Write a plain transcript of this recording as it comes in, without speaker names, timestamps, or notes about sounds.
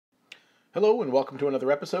Hello and welcome to another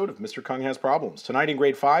episode of Mr. Kung Has Problems. Tonight in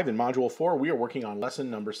grade 5 in module 4 we are working on lesson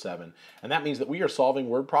number 7, and that means that we are solving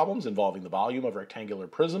word problems involving the volume of rectangular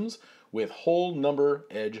prisms with whole number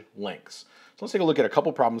edge lengths. So let's take a look at a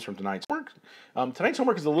couple problems from tonight's homework. Tonight's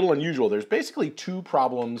homework is a little unusual. There's basically two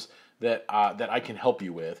problems that I can help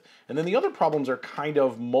you with, and then the other problems are kind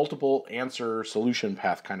of multiple answer solution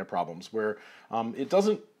path kind of problems where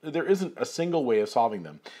there isn't a single way of solving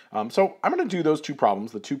them. So I'm going to do those two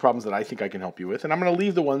problems, the two problems that I think I can help you with, and I'm going to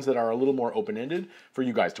leave the ones that are a little more open-ended for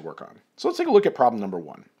you guys to work on. So let's take a look at problem number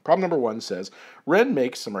 1. Problem number 1 says, Ren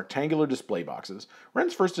makes some rectangular display boxes.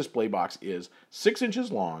 Ren's first display box is 6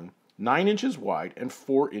 inches long, 9 inches wide, and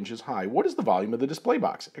 4 inches high. What is the volume of the display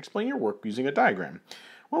box? Explain your work using a diagram.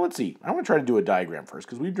 Well, let's see. I want to try to do a diagram first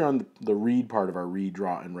because we've drawn the read part of our read,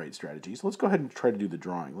 draw, and write strategy. So let's go ahead and try to do the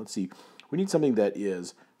drawing. Let's see. We need something that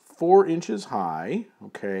is 4 inches high,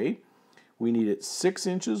 okay. We need it 6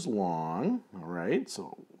 inches long, all right.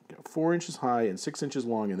 So 4 inches high and 6 inches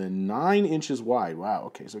long and then 9 inches wide. Wow,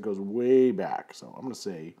 okay, so it goes way back. So I'm going to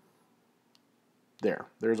say,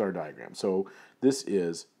 there's our diagram. So this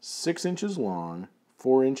is 6 inches long,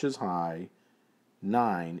 4 inches high,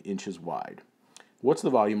 9 inches wide. What's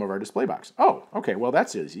the volume of our display box? Oh, okay, well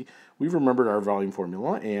that's easy. We've remembered our volume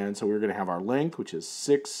formula, and so we're going to have our length, which is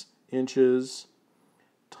 6 inches,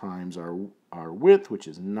 times our width, which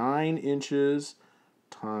is 9 inches,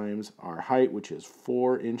 times our height, which is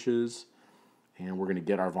 4 inches, and we're going to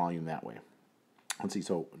get our volume that way. Let's see,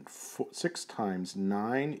 so 6 times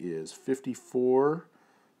 9 is 54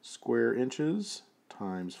 square inches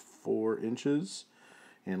times 4 inches,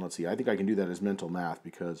 and let's see, I think I can do that as mental math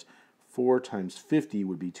because 4 times 50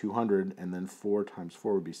 would be 200, and then 4 times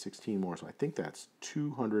 4 would be 16 more, so I think that's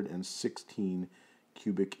 216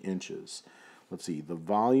 cubic inches. Let's see, the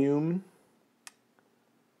volume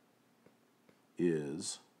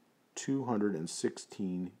is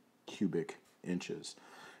 216 cubic inches.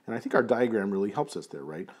 And I think our diagram really helps us there,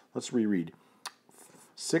 right? Let's reread.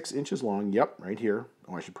 6 inches long, yep, right here.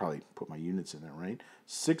 Oh, I should probably put my units in there, right?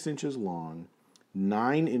 6 inches long,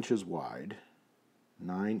 9 inches wide,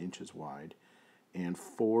 9 inches wide, and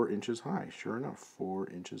 4 inches high. Sure enough, 4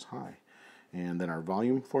 inches high. And then our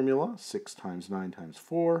volume formula, 6 times 9 times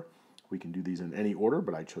 4. We can do these in any order,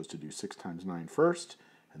 but I chose to do 6 times 9 first,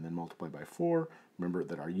 and then multiply by 4. Remember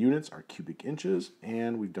that our units are cubic inches,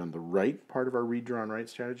 and we've done the right part of our read, draw, and write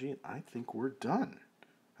strategy. I think we're done.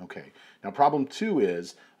 Okay, now problem 2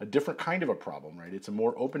 is a different kind of a problem, right? It's a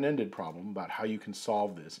more open-ended problem about how you can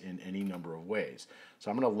solve this in any number of ways. So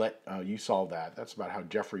I'm going to let you solve that. That's about how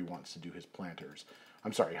Jeffrey wants to do his planters.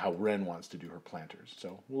 I'm sorry, how Ren wants to do her planters.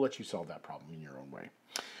 So we'll let you solve that problem in your own way.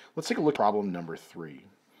 Let's take a look at problem number 3.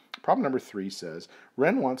 Problem number 3 says,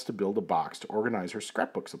 Ren wants to build a box to organize her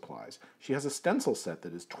scrapbook supplies. She has a stencil set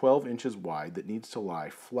that is 12 inches wide that needs to lie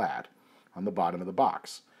flat on the bottom of the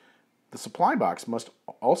box. The supply box must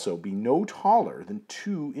also be no taller than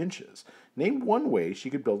 2 inches. Name one way she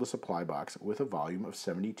could build a supply box with a volume of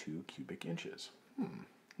 72 cubic inches.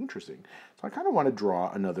 Interesting. So I kind of want to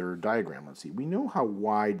draw another diagram. Let's see. We know how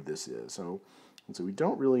wide this is. So let's see. We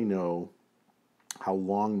don't really know how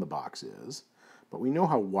long the box is, but we know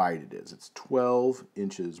how wide it is. It's 12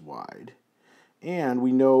 inches wide. And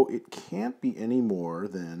we know it can't be any more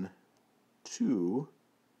than 2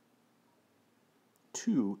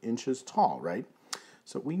 inches tall, right?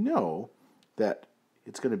 So we know that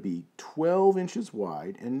it's going to be 12 inches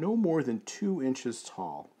wide and no more than 2 inches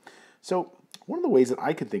tall. So one of the ways that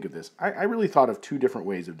I could think of this, I really thought of 2 different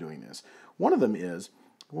ways of doing this. One of them is,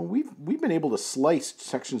 well, we've been able to slice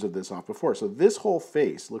sections of this off before. So this whole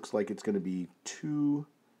face looks like it's going to be 2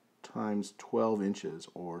 times 12 inches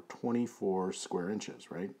or 24 square inches,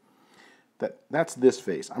 right? That's this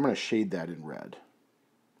face. I'm going to shade that in red.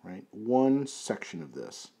 Right? One section of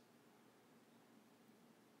this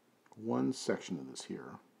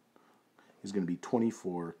here is going to be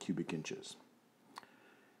 24 cubic inches.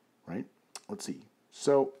 Right? Let's see.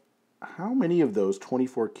 So how many of those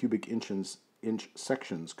 24 cubic inch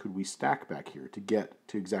sections could we stack back here to get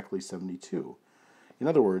to exactly 72? In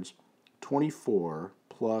other words, 24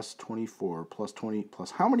 plus 24 plus 20 plus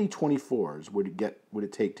how many 24s would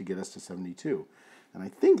it take to get us to 72? And I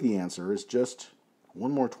think the answer is just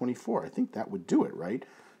one more 24. I think that would do it, right?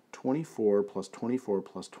 24 plus 24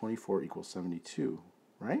 plus 24 equals 72,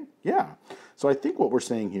 right? Yeah. So I think what we're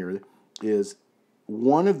saying here is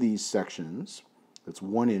one of these sections that's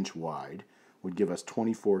 1 inch wide would give us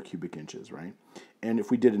 24 cubic inches, right? And if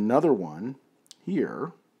we did another one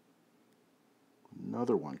here,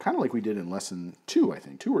 Another one, kind of like we did in lesson 2, I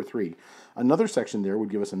think, 2 or 3. Another section there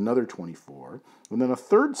would give us another 24, and then a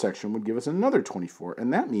third section would give us another 24,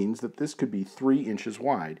 and that means that this could be 3 inches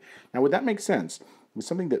wide. Now, would that make sense? With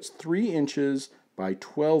something that's 3 inches by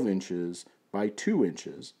 12 inches by 2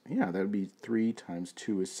 inches, yeah, that would be 3 times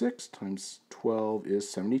 2 is 6 times 12 is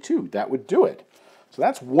 72. That would do it. So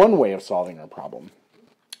that's one way of solving our problem.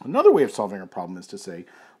 Another way of solving our problem is to say,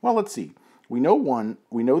 well, let's see. We know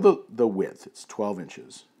the width, it's 12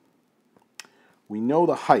 inches. We know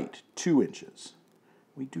the height, 2 inches.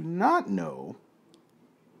 We do not know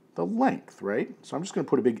the length, right? So I'm just going to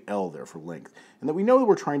put a big L there for length. And that we know that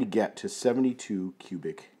we're trying to get to 72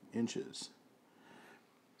 cubic inches.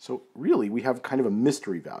 So really, we have kind of a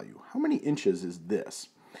mystery value. How many inches is this?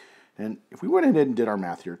 And if we went ahead and did our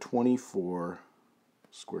math here, 24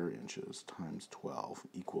 square inches times 12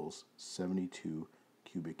 equals 72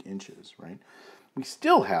 cubic inches, right? We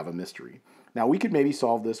still have a mystery. Now, we could maybe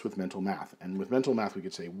solve this with mental math. And with mental math, we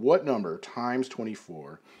could say, what number times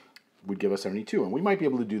 24 would give us 72? And we might be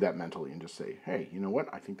able to do that mentally and just say, hey, you know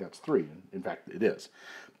what? I think that's 3. In fact, it is.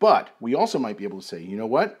 But we also might be able to say, you know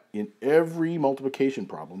what? In every multiplication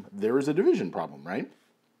problem, there is a division problem, right?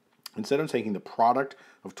 Instead of taking the product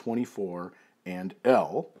of 24 and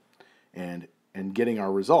L and getting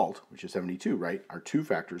our result, which is 72, right? Our two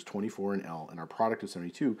factors, 24 and L, and our product is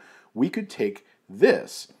 72, we could take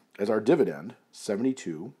this as our dividend,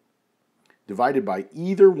 72, divided by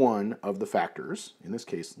either one of the factors, in this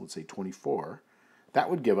case, let's say 24, that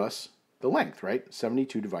would give us the length, right?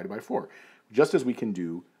 72 divided by 4. Just as we can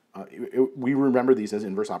do, we remember these as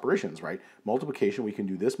inverse operations, right? Multiplication, we can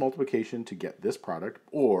do this multiplication to get this product,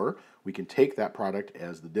 or we can take that product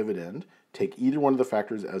as the dividend, take either one of the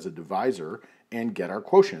factors as a divisor, and get our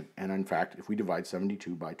quotient. And in fact, if we divide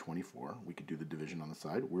 72 by 24, we could do the division on the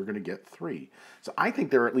side, we're going to get 3. So I think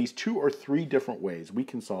there are at least 2 or 3 different ways we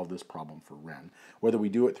can solve this problem for Ren. Whether we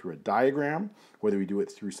do it through a diagram, whether we do it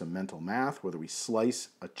through some mental math, whether we slice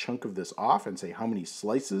a chunk of this off and say how many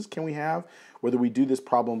slices can we have, whether we do this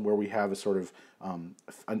problem where we have a sort of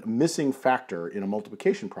a missing factor in a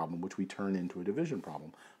multiplication problem, which we turn into a division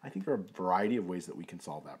problem. I think there are a variety of ways that we can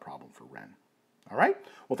solve that problem for Ren. All right?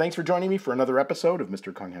 Well, thanks for joining me for another episode of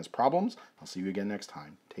Mr. Kung Has Problems. I'll see you again next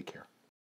time. Take care.